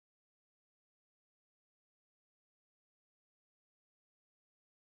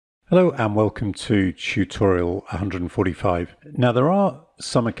Hello and welcome to tutorial 145. Now there are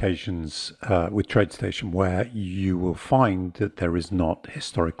some occasions with TradeStation where you will find that there is not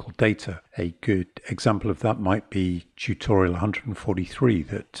historical data. A good example of that might be tutorial 143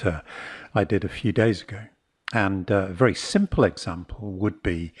 that I did a few days ago. And a very simple example would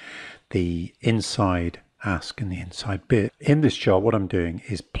be the inside ask and the inside bid. In this chart, what I'm doing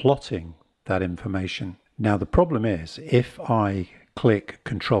is plotting that information. Now the problem is if I click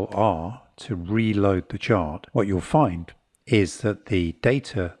Control R to reload the chart, what you'll find is that the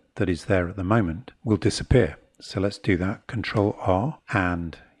data that is there at the moment will disappear. So let's do that, Control R,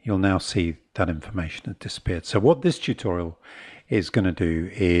 and you'll now see that information has disappeared. So what this tutorial is going to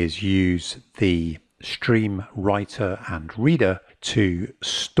do is use the Streamwriter and Reader to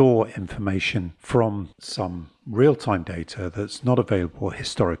store information from some real-time data that's not available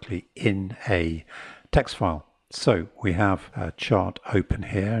historically in a text file. So we have a chart open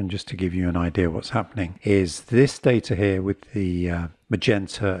here, and just to give you an idea what's happening is this data here with the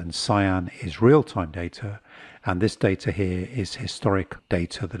magenta and cyan is real-time data, and this data here is historic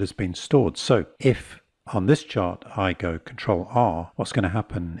data that has been stored. So if on this chart I go Control R, what's going to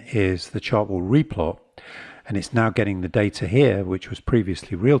happen is the chart will replot, and it's now getting the data here, which was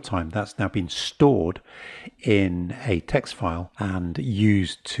previously real-time. That's now been stored in a text file and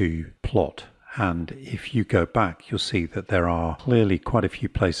used to plot. And if you go back, you'll see that there are clearly quite a few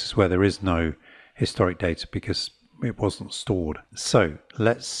places where there is no historic data because it wasn't stored. So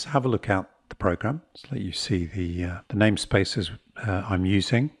let's have a look at the program. Let's let you see the namespaces I'm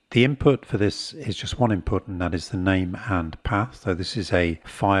using. The input for this is just one input, and that is the name and path. So this is a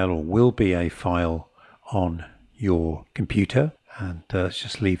file, or will be a file, on your computer. And let's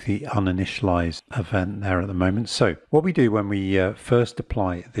just leave the uninitialized event there at the moment. So what we do when we first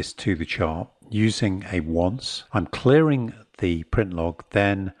apply this to the chart, using a once, I'm clearing the print log,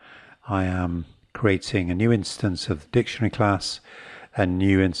 then I am creating a new instance of the dictionary class, a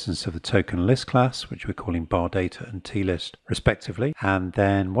new instance of the token list class, which we're calling bar data and t-list respectively. And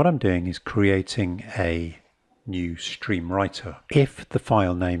then what I'm doing is creating a new Streamwriter. If the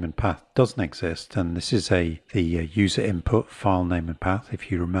file name and path doesn't exist, and this is the user input file name and path,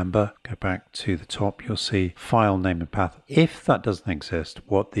 if you remember, go back to the top, you'll see file name and path. If that doesn't exist,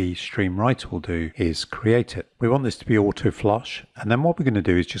 what the Streamwriter will do is create it. We want this to be auto flush, and then what we're going to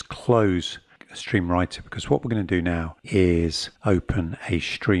do is just close Streamwriter, because what we're going to do now is open a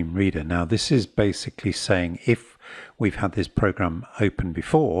stream reader. Now this is basically saying if we've had this program open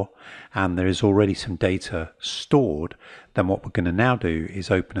before and there is already some data stored, then what we're going to now do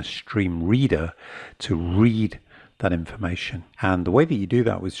is open a stream reader to read that information. And the way that you do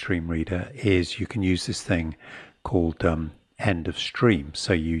that with stream reader is you can use this thing called end of stream.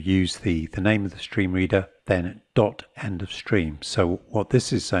 So you use the name of the stream reader, then dot end of stream. So what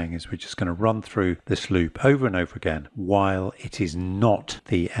this is saying is we're just going to run through this loop over and over again while it is not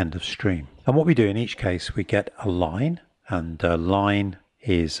the end of stream. And what we do in each case, we get a line, and a line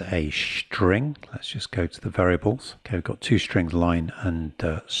is a string. Let's just go to the variables. Okay, we've got two strings, line and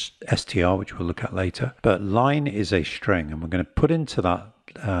str, which we'll look at later. But line is a string, and we're going to put into that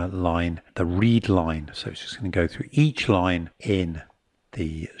line the read line. So it's just going to go through each line in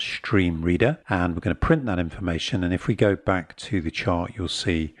the stream reader, and we're going to print that information. And if we go back to the chart, you'll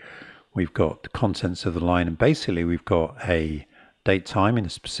see we've got the contents of the line, and basically we've got a date time in a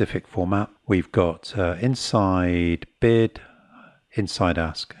specific format. We've got inside bid, inside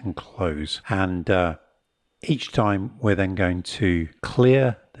ask, and close. And each time we're then going to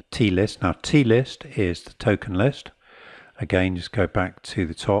clear the t-list. Now t-list is the token list. Again, just go back to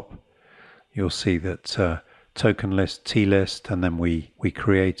the top. You'll see that token list, t-list, and then we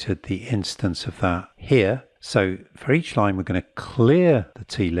created the instance of that here. So for each line, we're going to clear the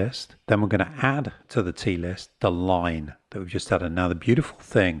t-list. Then we're going to add to the t-list the line that we've just added. Now, the beautiful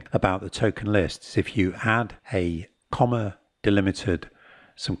thing about the token list is if you add a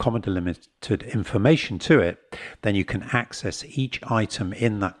some comma delimited information to it, then you can access each item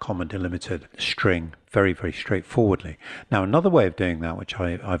in that comma delimited string very, very straightforwardly. Now, another way of doing that, which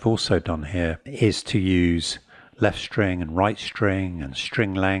I've also done here, is to use left string and right string and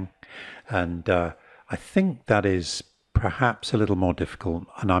string length. And I think that is perhaps a little more difficult,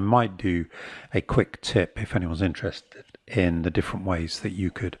 and I might do a quick tip if anyone's interested in the different ways that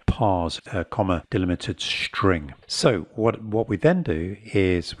you could parse a comma delimited string. So what we then do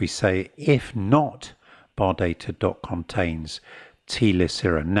is we say if not bar data dot contains t-list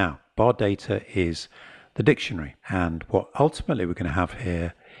 0. Now bar data is the dictionary, and what ultimately we're going to have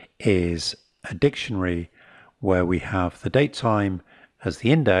here is a dictionary where we have the date time as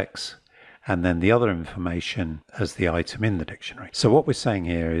the index and then the other information as the item in the dictionary. So what we're saying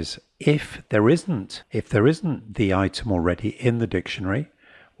here is if there isn't the item already in the dictionary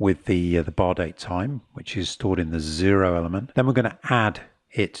with the bar date time, which is stored in the 0 element, then we're going to add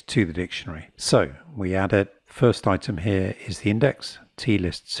it to the dictionary. So we add it. First item here is the index,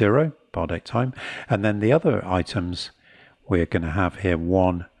 tlist 0, bar date time, and then the other items we're going to have here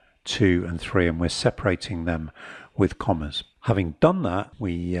 1, 2, and 3, and we're separating them with commas. Having done that,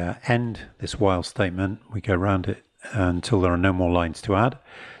 we end this while statement. We go around it until there are no more lines to add.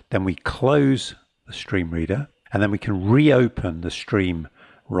 Then we close the stream reader, and then we can reopen the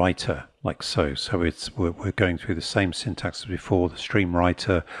Streamwriter like so. So we're going through the same syntax as before, the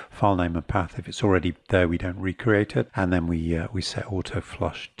Streamwriter, file name and path. If it's already there, we don't recreate it. And then we set auto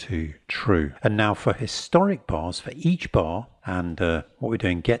flush to true. And now for historic bars, for each bar, and what we're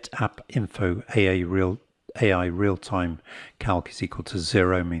doing, get app info AI real-time calc is equal to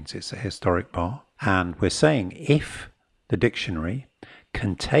 0 means it's a historic bar. And we're saying if the dictionary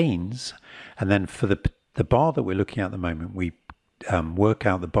contains, and then for the bar that we're looking at the moment, we work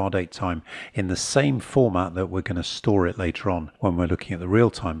out the bar date time in the same format that we're going to store it later on when we're looking at the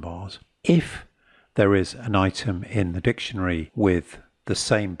real-time bars. If there is an item in the dictionary with the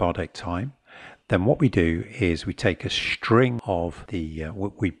same bar date time, then what we do is we take a string of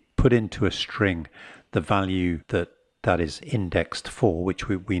we put into a string the value that is indexed for, which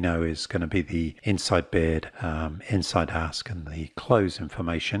we know is going to be the inside bid, inside ask, and the close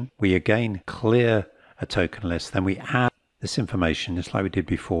information. We again clear a token list, then we add this information, just like we did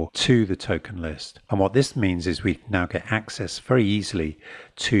before, to the token list. And what this means is we now get access very easily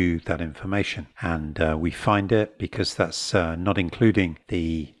to that information. And we find it because that's not including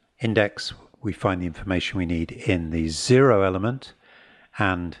the index. We find the information we need in the 0 element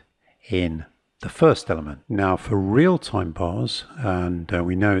and in the first element. Now for real-time bars, and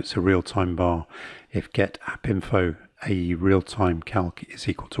we know it's a real-time bar if get app info a real-time calc is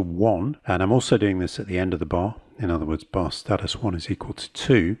equal to 1, and I'm also doing this at the end of the bar. In other words, bar status 1 is equal to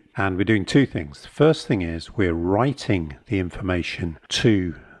 2, and we're doing two things. The first thing is we're writing the information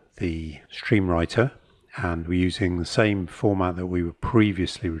to the Streamwriter, and we're using the same format that we were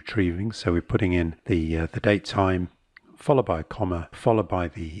previously retrieving. So we're putting in the date time, followed by a comma, followed by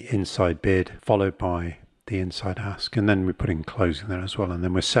the inside bid, followed by the inside ask, and then we're putting closing there as well, and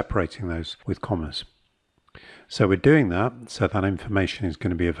then we're separating those with commas. So we're doing that so that information is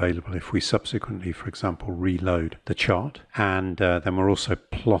going to be available if we subsequently, for example, reload the chart, and then we're also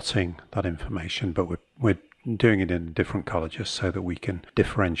plotting that information, but we're doing it in a different color just so that we can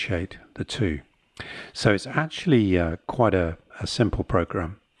differentiate the two. So it's actually quite a simple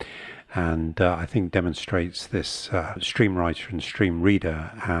program, and I think demonstrates this Streamwriter and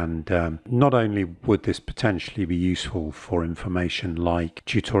Streamreader. And not only would this potentially be useful for information like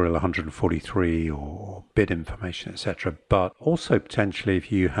tutorial 143 or bid information, etc., but also potentially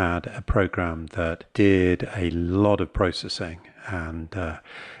if you had a program that did a lot of processing and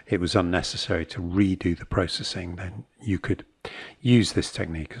it was unnecessary to redo the processing, then you could use this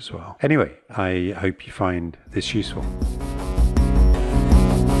technique as well. Anyway, I hope you find this useful.